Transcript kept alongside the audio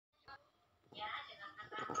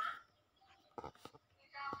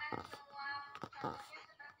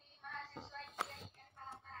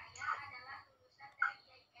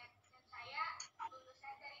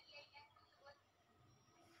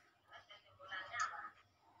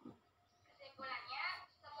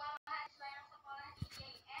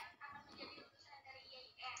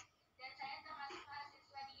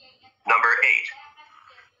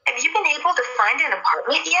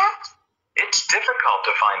apartment yet? It's difficult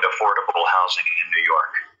to find affordable housing in New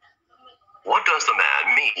York. What does the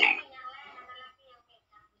man mean?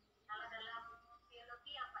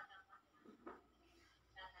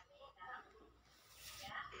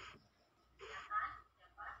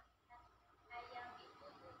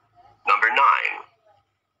 Number 9.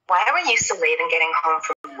 Why were you so late in getting home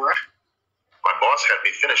from work? My boss had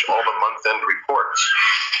me finish all the month-end reports.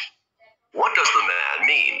 What does the man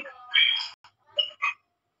mean?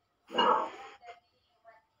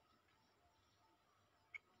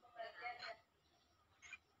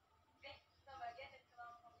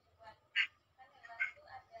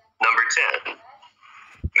 Number 10.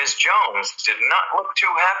 Miss Jones did not look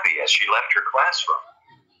too happy as she left her classroom.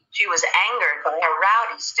 She was angered by her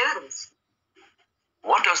rowdy students.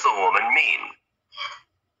 What does the woman mean?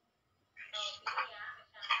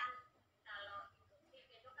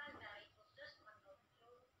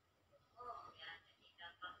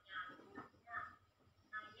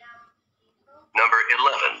 Number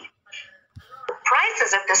 11. The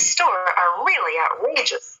prices at the store are really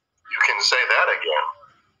outrageous. You can say that again.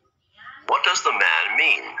 What does the man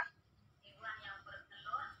mean?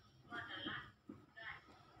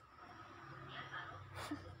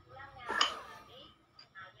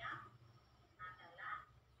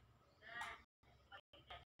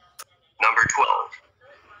 Number 12.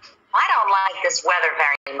 I don't like this weather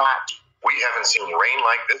very much. We haven't seen rain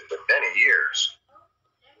like this for many years.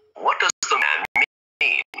 What does the man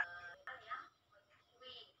mean?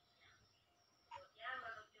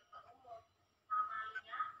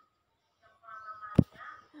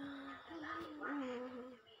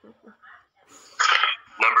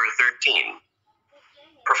 Number 13.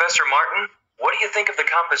 Professor Martin, what do you think of the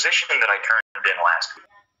composition that I turned in last week?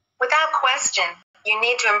 Without question, you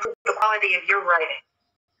need to improve the quality of your writing.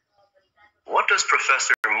 What does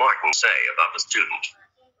Professor Martin say about the student?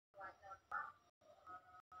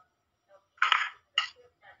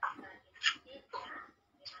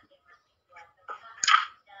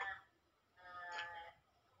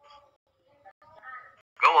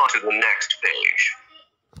 Go on to the next page.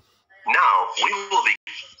 Now we will be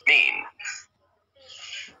mean.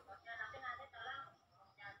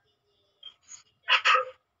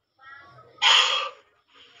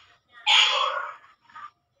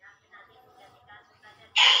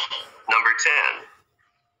 Number 10.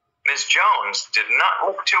 Miss Jones did not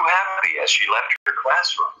look too happy as she left her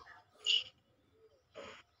classroom.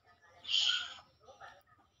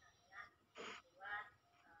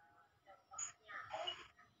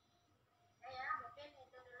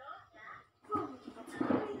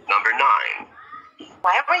 Number 9.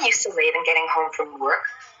 Why were you so late in getting home from work?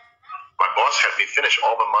 My boss had me finish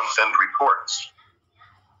all the month-end reports.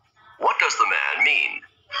 What does the man mean?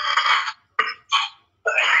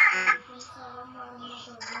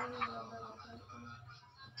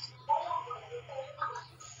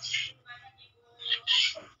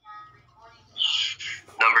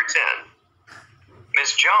 Number 10.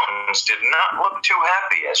 Miss Jones did not look too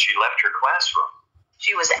happy as she left her classroom.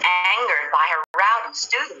 She was angered by her rowdy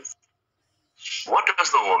students. What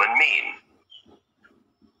does the woman mean?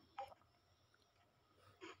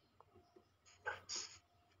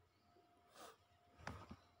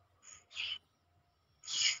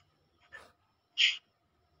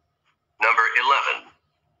 Number 11.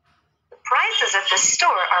 The prices at the store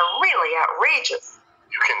are really outrageous.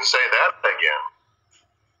 You can say that again.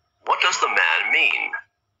 What does the man mean?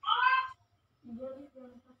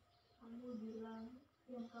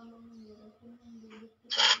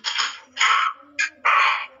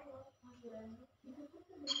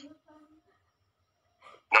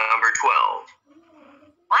 Number 12.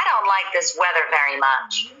 I don't like this weather very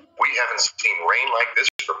much. We haven't seen rain like this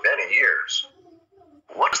for many years.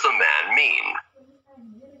 What does the man mean?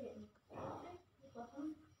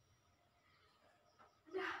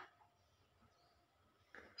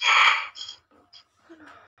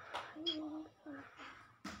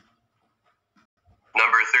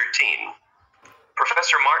 Number 13.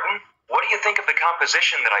 Professor Martin, what do you think of the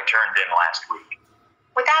composition that I turned in last week?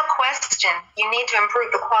 Without question, you need to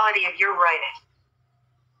improve the quality of your writing.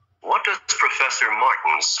 What does Professor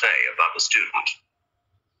Martin say about the student?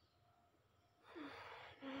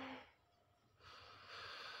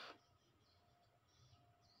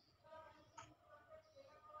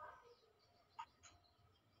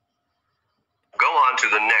 Go on to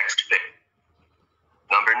the next bit.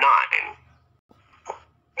 Number 9.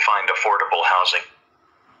 Find affordable housing.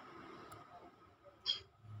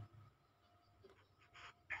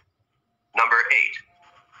 Number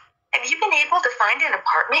 8. Have you been able to find an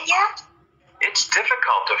apartment yet? It's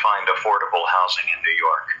difficult to find affordable housing in New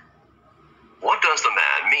York. What does the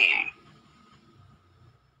man mean?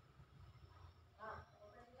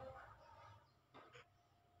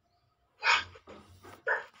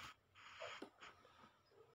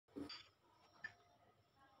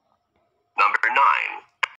 Number 9.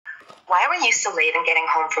 Why were you so late in getting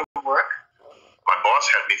home from work? My boss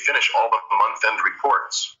had me finish all the month-end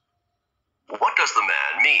reports. What does the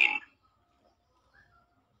man mean?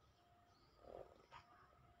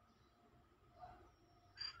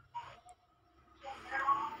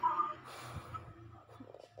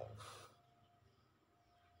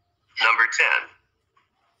 Number 10.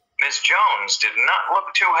 Miss Jones did not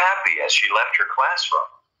look too happy as she left her classroom.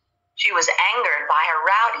 She was angered by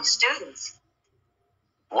her rowdy students.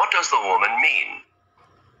 What does the woman mean?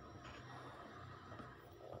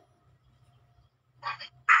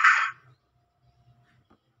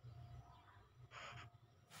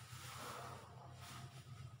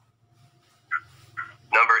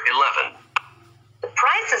 Number 11. The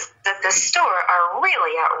prices at the store are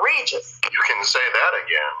really outrageous. You can say that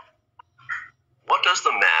again. What does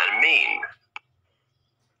the man mean?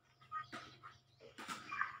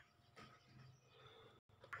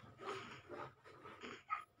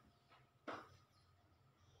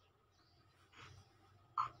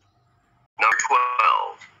 Number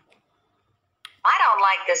 12. I don't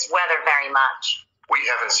like this weather very much. We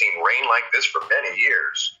haven't seen rain like this for many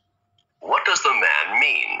years. What does the man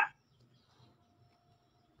mean?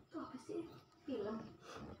 Apa sih? Film.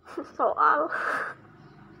 Soal.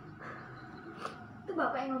 Itu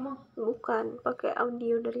bapak yang ngomong. Bukan, pakai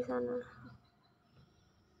audio dari sana.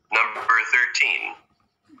 Number 13.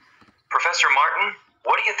 Professor Martin,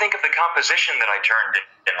 what do you think of the composition that I turned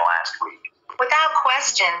in last week? Without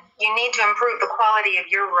question, you need to improve the quality of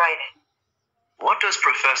your writing. What does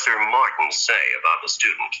Professor Martin say about the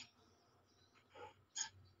student?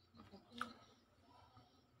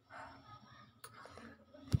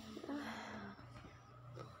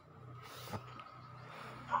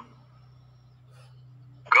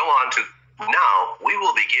 Go on to... Now, we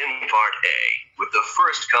will begin part A with the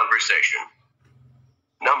first conversation.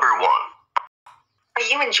 Number 1. Are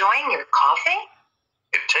you enjoying your coffee?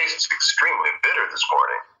 It tastes extremely bitter this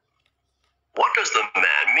morning. What does the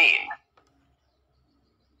man mean?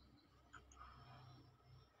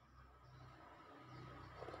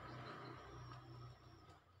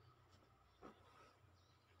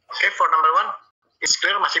 Oke, for number 1, it's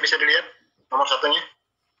clear, masih bisa dilihat nomor satunya.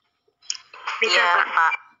 Bisa, Iya,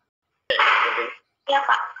 Pak. Oke, Iya,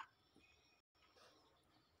 Pak.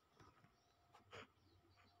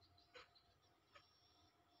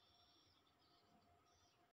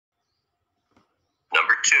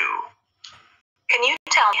 Number 2. Can you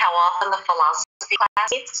tell me how often the philosophy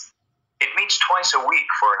class meets? It meets twice a week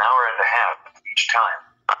for an hour and a half each time.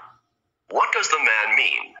 What does the man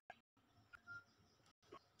mean?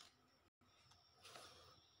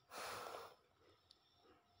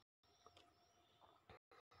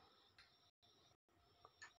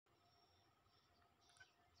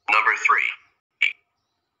 Number 3.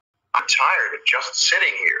 I'm tired of just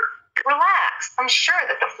sitting here. Relax. I'm sure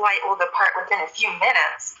that the flight will depart within a few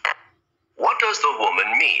minutes. What does the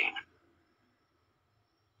woman mean?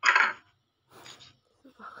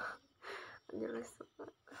 Jelas.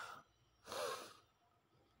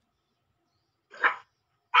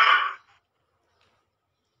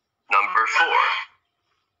 Number 4.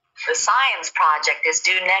 The science project is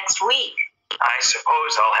due next week. I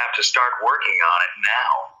suppose I'll have to start working on it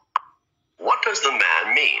now. What does the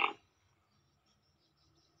man mean?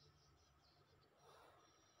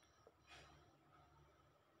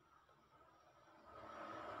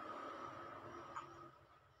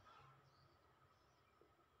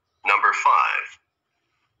 Number 5.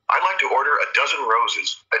 I'd like to order a dozen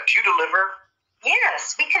roses. Do you deliver?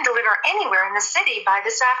 Yes, we can deliver anywhere in the city by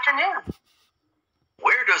this afternoon.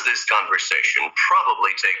 Where does this conversation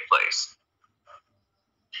probably take place?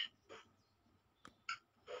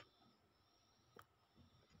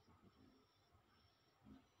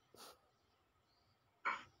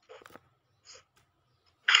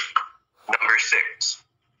 Number 6.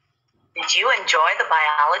 Did you enjoy the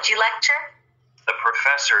biology lecture? The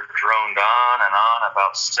professor droned on and on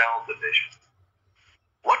about cell division.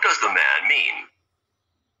 What does the man mean?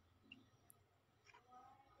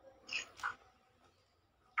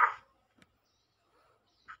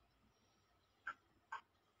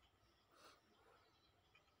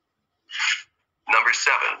 Number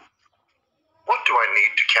 7. What do I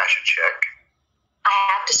need to cash a check? I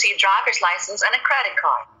have to see a driver's license and a credit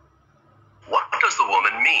card. What does the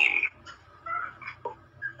woman mean?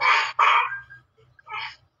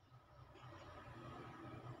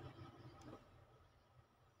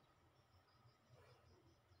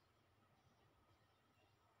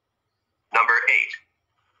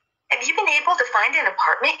 find an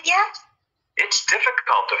apartment yet? It's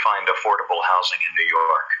difficult to find affordable housing in New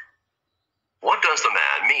York. What does the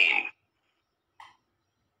man mean?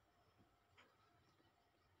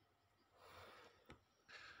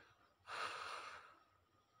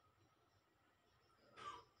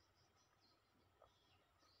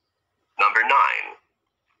 Number 9.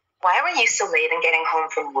 Why were you so late in getting home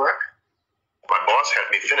from work? My boss had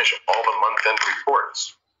me finish all the month-end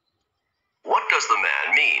reports. What does the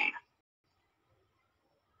man mean?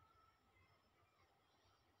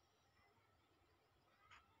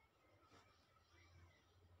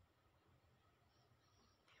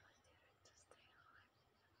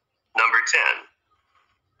 Number 10.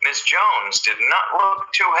 Miss Jones did not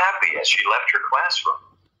look too happy as she left her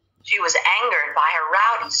classroom. She was angered by her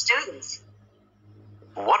rowdy students.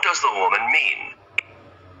 What does the woman mean?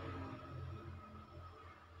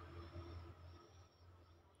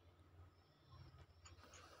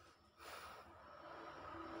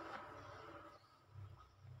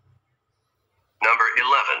 Number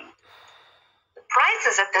 11. The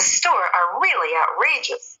prices at the store are really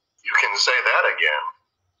outrageous. You can say that again.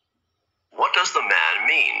 What does the man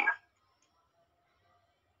mean?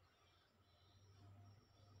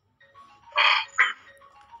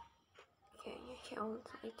 Kayaknya si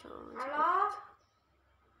Aunsa itu. Halo?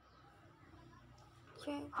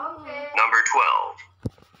 Cek. Oke. Number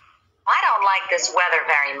 12. I don't like this weather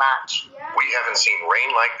very much. Ya. We haven't seen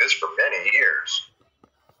rain like this for many years.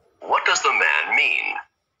 What does the man mean?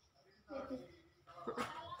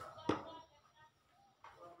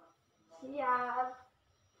 Siap.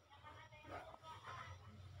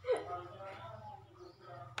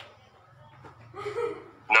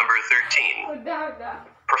 Number 13. Udah.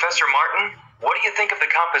 Professor Martin, what do you think of the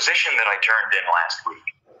composition that I turned in last week?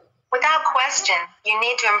 Without question, you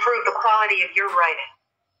need to improve the quality of your writing.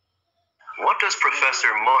 What does Professor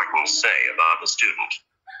Martin say about the student?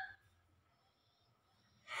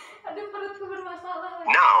 Aduh, perutku bermasalah.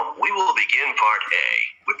 Now, we will begin part A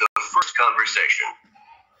with the first conversation.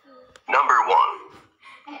 Number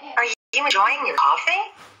 1. Are you enjoying your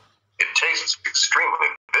coffee? It tastes extremely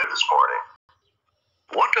good this morning.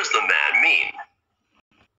 What does the man mean?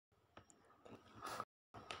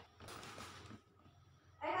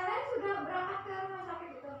 Kalian sudah berangkat ke rumah sakit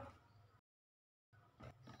gitu?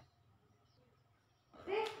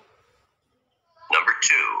 Sih? Number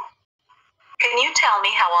 2. Can you tell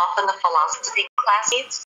me how often the philosophy class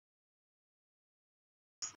meets?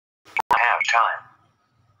 I have time.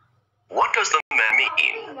 What does the man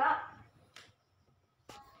mean? Enggak.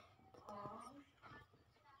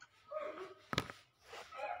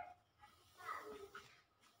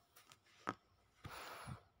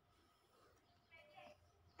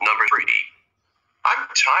 Number 3. I'm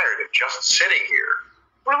tired of just sitting here.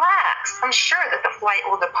 Relax. I'm sure that the flight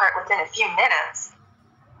will depart within a few minutes.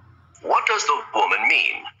 What does the woman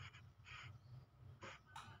mean?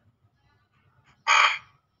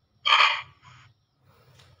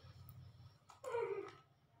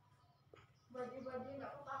 Baju-baju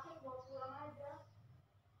nggak kepake, bawa pulang aja.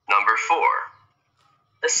 Number 4.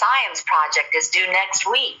 The science project is due next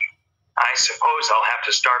week. I suppose I'll have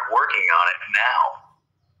to start working on it now.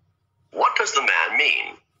 What does the man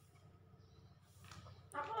mean?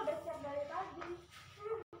 Aku udah siap dari tadi.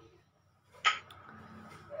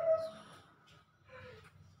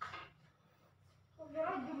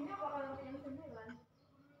 Kira jamnya bakal jam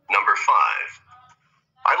 9. Number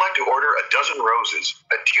 5. I'd like to order a dozen roses.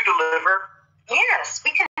 Do you deliver? Yes,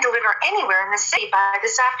 we can deliver anywhere in the city by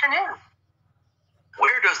this afternoon.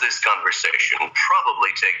 Where does this conversation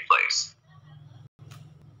probably take place?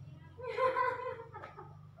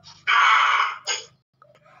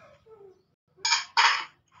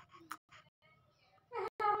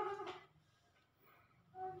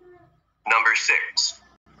 Number 6.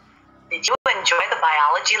 Did you enjoy the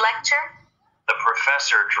biology lecture? The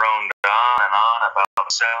professor droned on and on about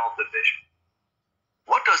cell division.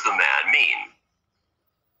 What does the man mean?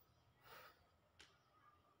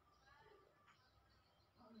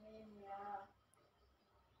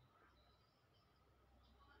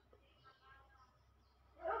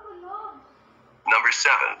 Number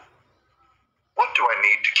 7. What do I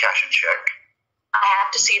need to cash a check? I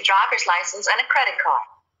have to see a driver's license and a credit card.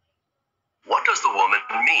 What does the woman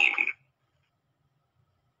mean?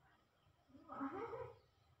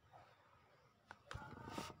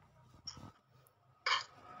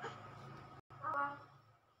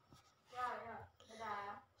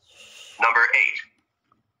 Number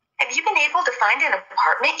 8. Have you been able to find an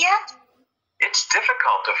apartment yet? It's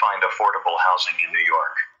difficult to find affordable housing in New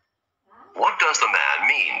York. What does the man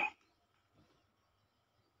mean?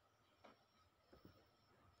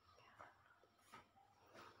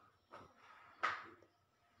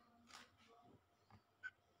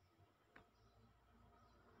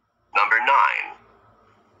 Number 9.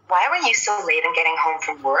 Why were you so late in getting home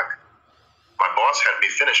from work? My boss had me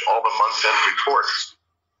finish all the month-end reports.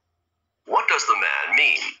 What does the man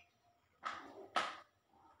mean?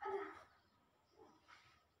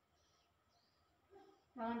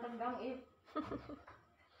 Jangan tegang, Ip.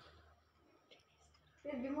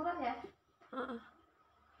 Lebih murah ya?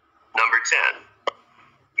 Number 10.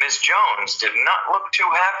 Miss Jones did not look too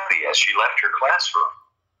happy as she left her classroom.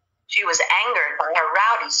 She was angered by her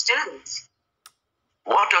rowdy students.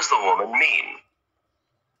 What does the woman mean?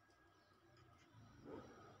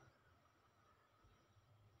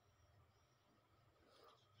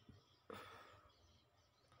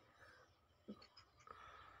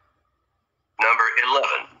 Number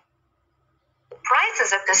 11. The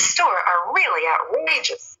prices at this store are really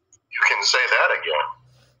outrageous. You can say that again.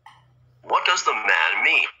 What does the man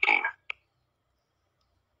mean?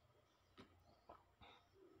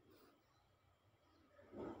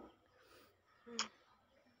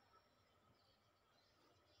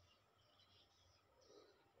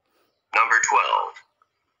 Number 12.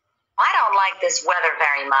 I don't like this weather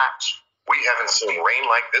very much. We haven't seen rain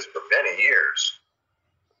like this for many years.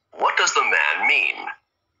 What does the man mean?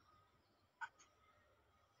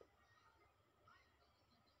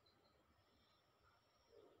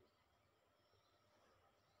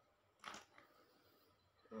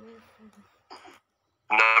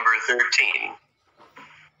 Number 13.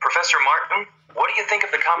 Professor Martin, what do you think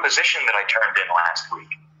of the composition that I turned in last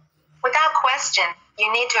week? Without question,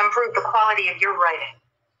 you need to improve the quality of your writing.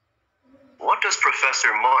 What does Professor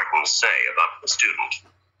Martin say about the student?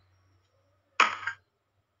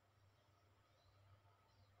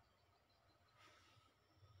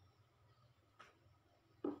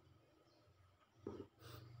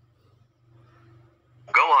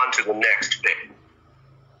 Go on to the next page.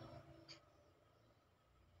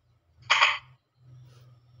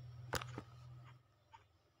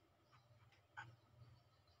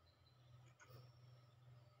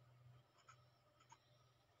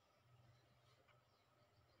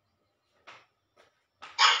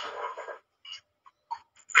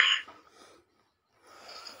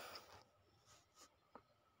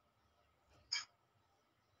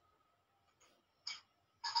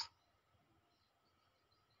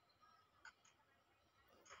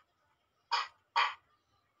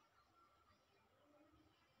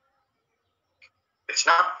 It's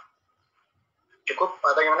not. Cukup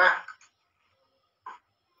atau gimana?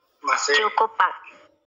 Masih. Cukup, Pak.